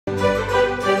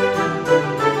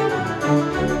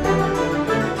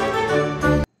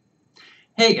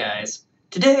Hey guys!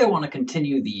 Today I want to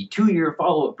continue the 2-year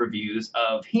follow-up reviews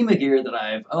of HEMA gear that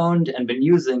I've owned and been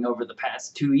using over the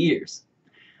past 2 years.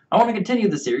 I want to continue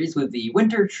the series with the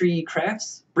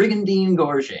WTC Brigandine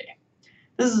Gorget.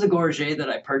 This is a Gorget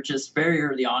that I purchased very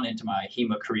early on into my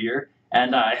HEMA career,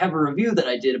 and I have a review that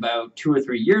I did about 2 or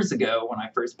 3 years ago when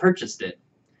I first purchased it.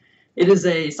 It is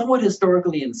a somewhat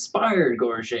historically inspired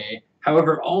Gorget,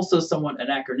 however also somewhat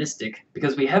anachronistic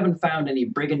because we haven't found any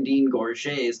Brigandine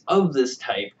Gorgets of this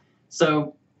type,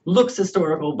 so looks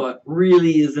historical but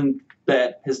really isn't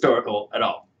that historical at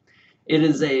all. It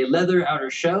is a leather outer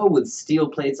shell with steel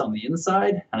plates on the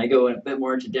inside, and I go a bit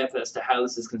more into depth as to how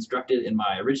this is constructed in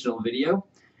my original video.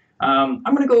 I'm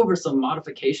going to go over some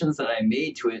modifications that I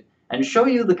made to it and show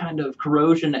you the kind of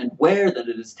corrosion and wear that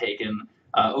it has taken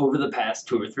over the past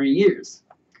 2 or 3 years.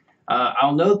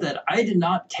 I'll note that I did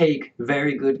not take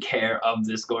very good care of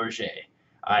this Gorget.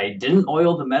 I didn't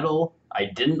oil the metal, I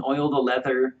didn't oil the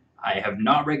leather, I have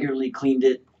not regularly cleaned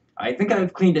it. I think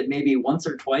I've cleaned it maybe once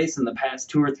or twice in the past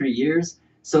 2 or 3 years,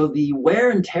 so the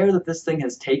wear and tear that this thing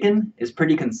has taken is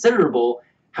pretty considerable.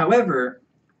 However,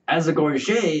 as a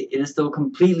Gorget, it is still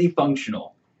completely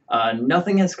functional.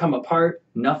 Nothing has come apart,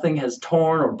 nothing has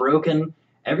torn or broken.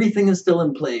 Everything is still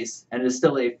in place and is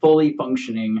still a fully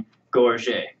functioning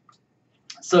Gorget.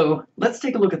 So let's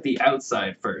take a look at the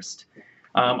outside first.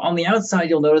 On the outside,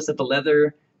 you'll notice that the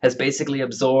leather has basically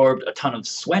absorbed a ton of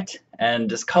sweat and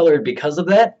discolored because of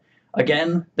that.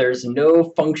 Again, there's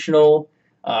no functional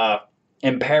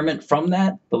impairment from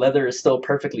that. The leather is still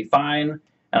perfectly fine,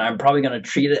 and I'm probably going to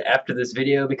treat it after this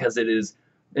video because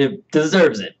it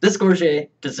deserves it. This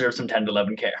Gorget deserves some 10 to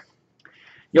 11 care.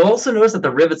 You'll also notice that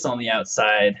the rivets on the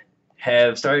outside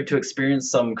have started to experience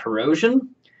some corrosion,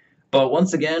 but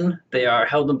once again, they are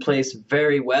held in place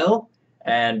very well,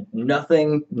 and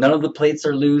none of the plates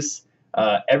are loose.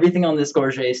 Everything on this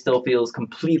Gorget still feels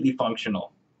completely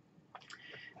functional.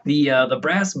 The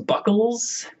brass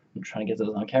buckles, I'm trying to get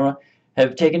those on camera,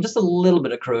 have taken just a little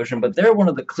bit of corrosion, but they're one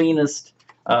of the cleanest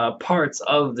parts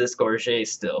of this Gorget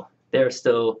still. They're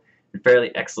still in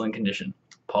fairly excellent condition.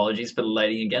 Apologies for the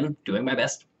lighting again, doing my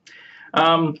best.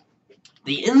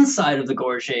 The inside of the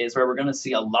Gorget is where we're going to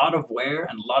see a lot of wear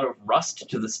and a lot of rust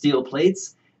to the steel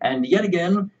plates, and yet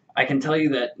again, I can tell you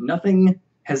that nothing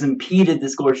has impeded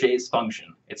this Gorget's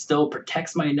function. It still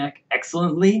protects my neck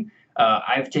excellently.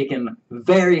 I've taken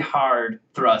very hard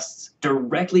thrusts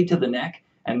directly to the neck,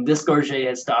 and this Gorget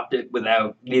has stopped it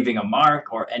without leaving a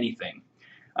mark or anything.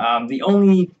 The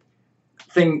only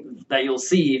thing that you'll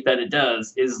see that it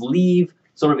does is leave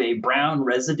sort of a brown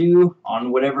residue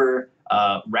on whatever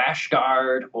rash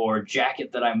guard or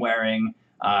jacket that I'm wearing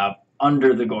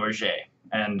under the Gorget.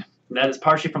 And that is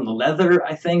partially from the leather,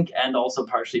 I think, and also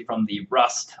partially from the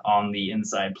rust on the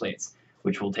inside plates,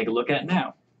 which we'll take a look at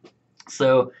now.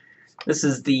 So this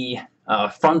is the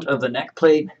front of the neck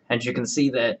plate, and you can see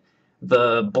that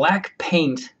the black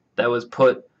paint that was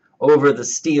put over the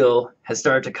steel has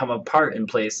started to come apart in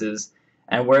places,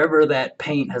 and wherever that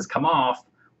paint has come off,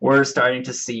 we're starting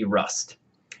to see rust.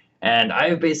 And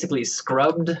I've basically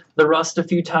scrubbed the rust a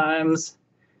few times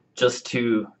just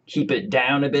to keep it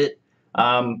down a bit.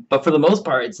 But for the most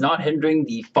part, it's not hindering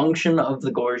the function of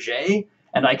the Gorget,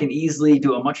 and I can easily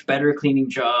do a much better cleaning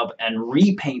job and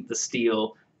repaint the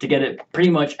steel to get it pretty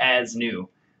much as new.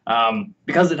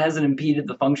 Because it hasn't impeded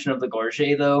the function of the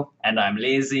Gorget though, and I'm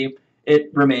lazy, it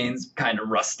remains kind of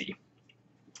rusty.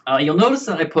 You'll notice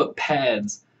that I put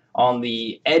pads on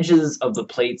the edges of the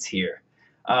plates here.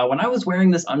 When I was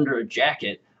wearing this under a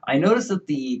jacket, I noticed that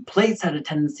the plates had a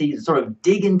tendency to sort of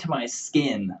dig into my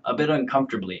skin a bit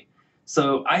uncomfortably.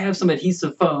 So I have some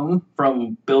adhesive foam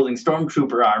from building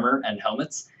stormtrooper armor and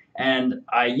helmets, and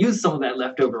I used some of that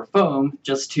leftover foam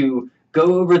just to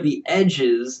go over the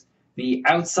edges, the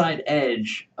outside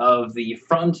edge of the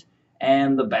front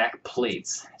and the back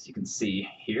plates, as you can see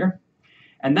here.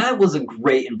 And that was a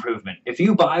great improvement. If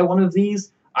you buy one of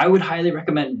these, I would highly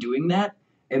recommend doing that.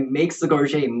 It makes the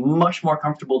Gorget much more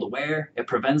comfortable to wear. It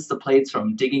prevents the plates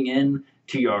from digging in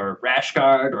to your rash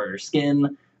guard or your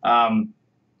skin.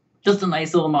 Just a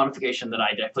nice little modification that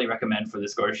I definitely recommend for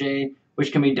this Gorget,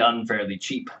 which can be done fairly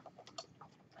cheap.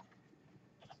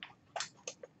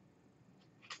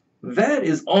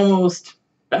 That's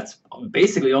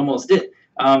basically almost it.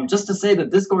 Just to say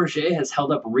that this Gorget has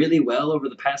held up really well over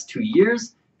the past 2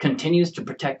 years, continues to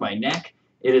protect my neck.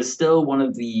 It is still one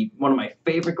of my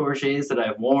favorite Gorgets that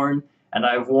I've worn, and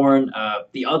I've worn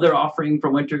the other offering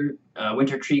from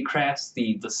WTC Crafts,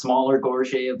 the smaller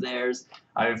Gorget of theirs.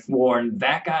 I've worn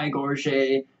that guy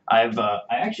Gorget. I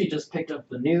actually just picked up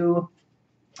the new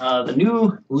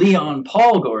Leon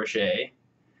Paul Gorget,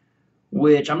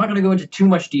 which I'm not going to go into too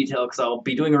much detail because I'll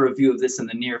be doing a review of this in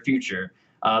the near future.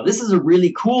 This is a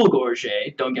really cool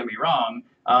Gorget, don't get me wrong,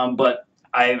 but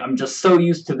I'm just so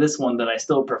used to this one that I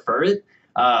still prefer it.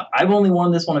 I've only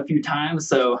worn this one a few times,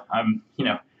 so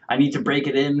I need to break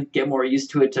it in, get more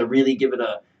used to it to really give it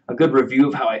a good review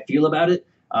of how I feel about it.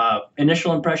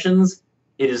 Initial impressions,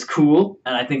 it is cool,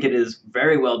 and I think it is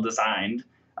very well designed,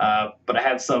 but I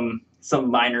have some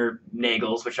minor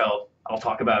nagels, which I'll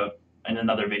talk about in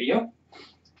another video.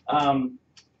 But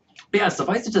yeah,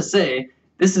 suffice it to say,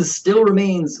 this still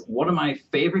remains one of my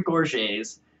favorite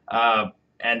Gorgets,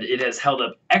 and it has held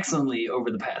up excellently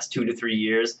over the past 2 to 3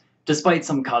 years, despite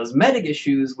some cosmetic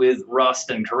issues with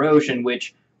rust and corrosion,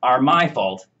 which are my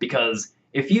fault, because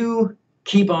if you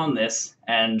keep on this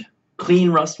and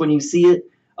clean rust when you see it,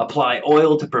 apply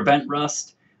oil to prevent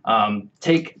rust,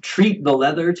 treat the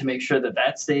leather to make sure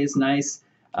that stays nice,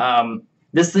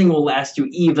 this thing will last you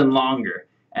even longer.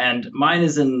 And mine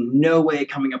is in no way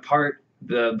coming apart.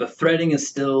 The threading is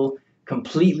still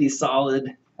completely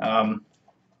solid.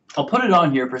 I'll put it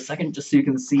on here for a second just so you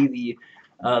can see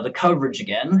the coverage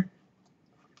again,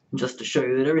 just to show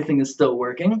you that everything is still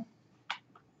working.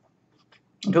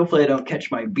 And hopefully I don't catch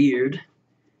my beard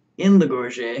in the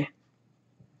Gorget.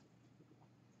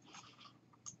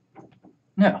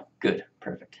 No, good,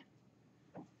 perfect.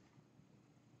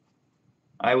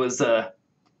 I was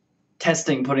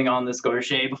testing putting on this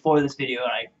Gorget before this video,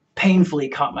 and I painfully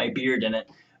caught my beard in it,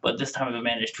 but this time I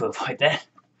managed to avoid that.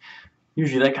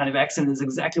 Usually that kind of accident is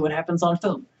exactly what happens on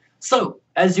film. So,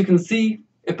 as you can see,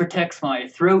 it protects my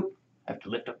throat. I have to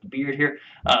lift up the beard here.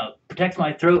 Protects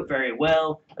my throat very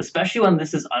well, especially when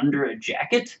this is under a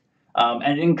jacket,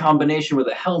 and in combination with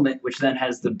a helmet, which then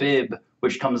has the bib,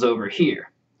 which comes over here.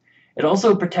 It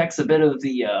also protects a bit of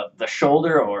the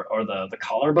shoulder or the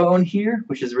collarbone here,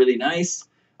 which is really nice.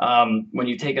 When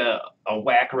you take a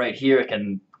whack right here,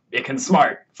 it can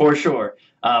smart for sure.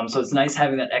 So it's nice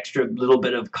having that extra little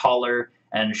bit of collar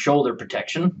and shoulder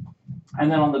protection. And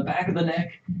then on the back of the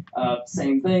neck,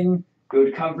 same thing,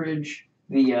 good coverage.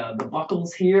 The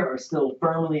buckles here are still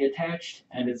firmly attached,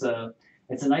 and it's a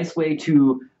nice way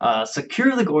to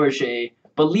secure the Gorget,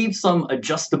 but leave some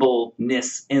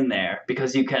adjustableness in there,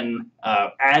 because you can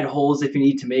add holes if you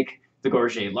need to make the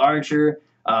Gorget larger.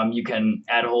 You can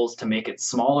add holes to make it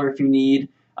smaller if you need.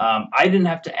 I didn't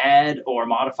have to add or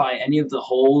modify any of the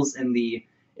holes in the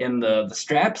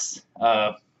straps.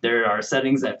 There are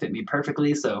settings that fit me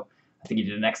perfectly, so I think you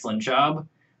did an excellent job.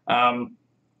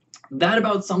 That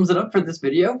about sums it up for this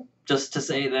video. Just to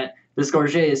say that this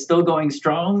Gorget is still going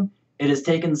strong. It has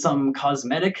taken some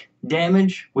cosmetic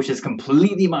damage, which is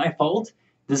completely my fault.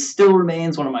 This still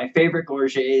remains one of my favorite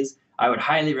Gorgets. I would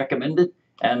highly recommend it.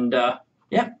 And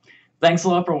yeah, thanks a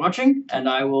lot for watching, and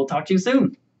I will talk to you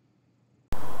soon.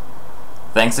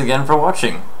 Thanks again for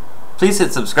watching. Please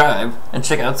hit subscribe and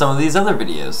check out some of these other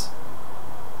videos.